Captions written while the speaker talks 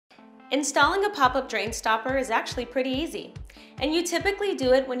Installing a pop-up drain stopper is actually pretty easy, and you typically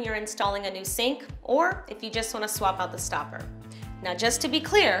do it when you're installing a new sink or if you just want to swap out the stopper. Now, just to be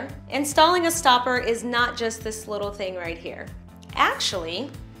clear, installing a stopper is not just this little thing right here. Actually,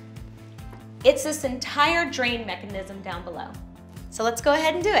 it's this entire drain mechanism down below. So let's go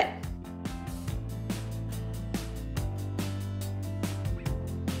ahead and do it.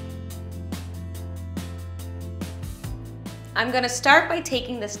 I'm going to start by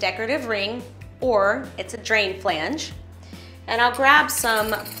taking this decorative ring, or it's a drain flange, and I'll grab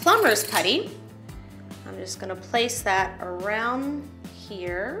some plumber's putty. I'm just going to place that around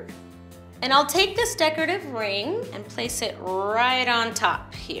here, and I'll take this decorative ring and place it right on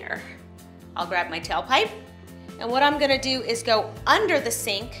top here. I'll grab my tailpipe, and what I'm going to do is go under the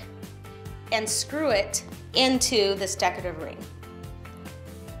sink and screw it into this decorative ring.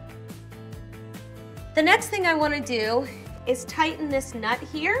 The next thing I want to do is tighten this nut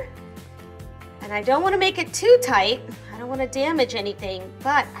here, and I don't want to make it too tight. I don't want to damage anything,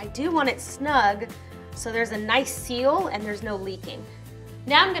 but I do want it snug so there's a nice seal and there's no leaking.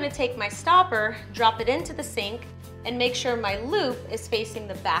 Now I'm going to take my stopper, drop it into the sink, and make sure my loop is facing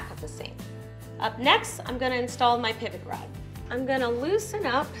the back of the sink. Up next, I'm going to install my pivot rod. I'm going to loosen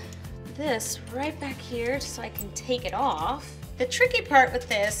up this right back here so I can take it off. The tricky part with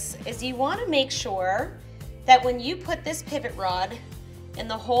this is you want to make sure that when you put this pivot rod in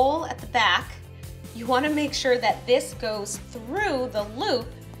the hole at the back, you want to make sure that this goes through the loop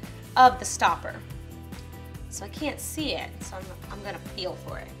of the stopper. So I can't see it, so I'm going to feel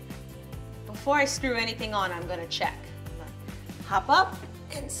for it. Before I screw anything on, I'm going to check. I'm going to hop up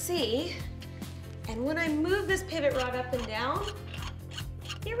and see, and when I move this pivot rod up and down,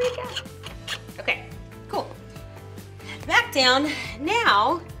 here we go. Okay, cool. Back down.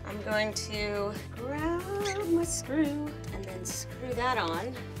 Now I'm going to grab my screw and then screw that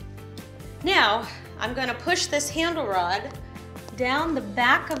on. Now I'm going to push this handle rod down the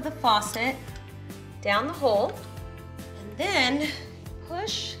back of the faucet, down the hole, and then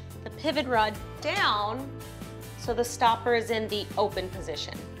push the pivot rod down so the stopper is in the open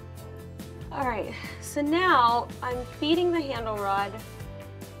position. All right, so now I'm feeding the handle rod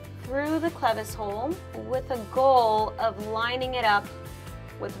through the clevis hole with a goal of lining it up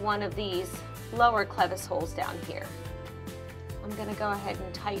with one of these lower clevis holes down here. I'm going to go ahead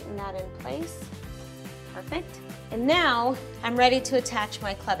and tighten that in place. Perfect. And now I'm ready to attach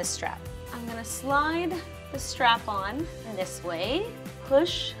my clevis strap. I'm going to slide the strap on this way,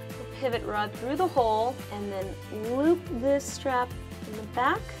 push the pivot rod through the hole, and then loop this strap in the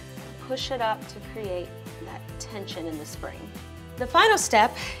back, push it up to create that tension in the spring. The final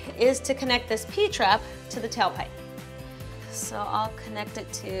step is to connect this P-trap to the tailpipe. So I'll connect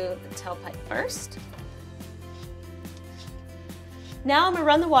it to the tailpipe first. Now I'm going to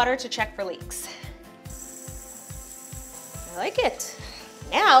run the water to check for leaks. I like it.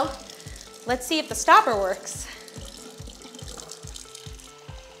 Now, let's see if the stopper works.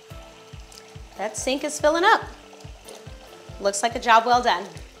 That sink is filling up. Looks like a job well done.